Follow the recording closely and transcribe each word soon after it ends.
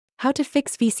How to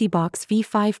fix VSeeBox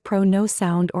V5 Pro no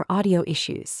sound or audio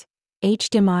issues.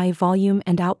 HDMI volume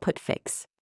and output fix.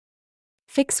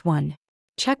 Fix 1.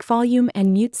 Check volume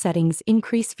and mute settings.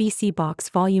 Increase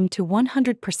VSeeBox volume to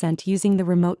 100% using the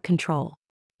remote control.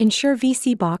 Ensure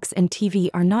VSeeBox and TV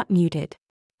are not muted.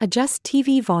 Adjust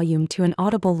TV volume to an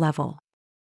audible level.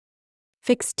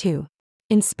 Fix 2.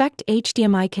 Inspect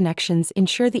HDMI connections.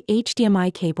 Ensure the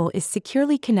HDMI cable is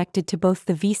securely connected to both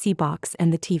the VSeeBox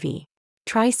and the TV.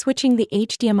 Try switching the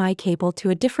HDMI cable to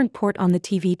a different port on the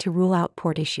TV to rule out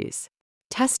port issues.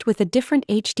 Test with a different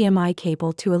HDMI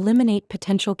cable to eliminate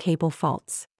potential cable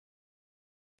faults.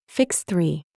 Fix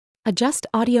 3. Adjust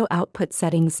audio output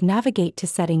settings. Navigate to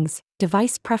Settings,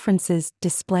 Device Preferences,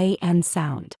 Display and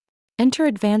Sound. Enter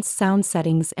Advanced Sound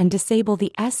Settings and disable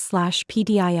the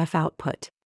S/PDIF output.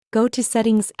 Go to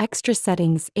Settings, Extra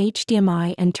Settings,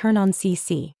 HDMI and turn on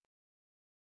CC.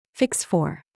 Fix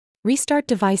 4. Restart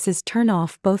devices. Turn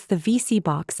off both the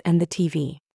VSeeBox and the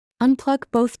TV. Unplug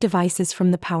both devices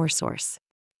from the power source.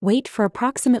 Wait for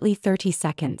approximately 30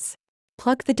 seconds.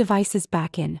 Plug the devices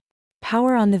back in.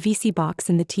 Power on the VSeeBox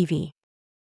and the TV.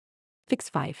 Fix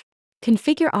 5.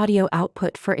 Configure audio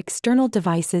output for external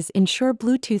devices. Ensure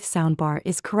Bluetooth soundbar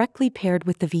is correctly paired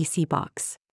with the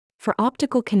VSeeBox. For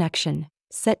optical connection,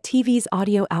 set TV's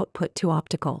audio output to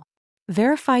optical.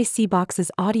 Verify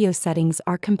VSeeBox's audio settings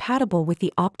are compatible with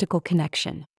the optical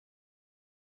connection.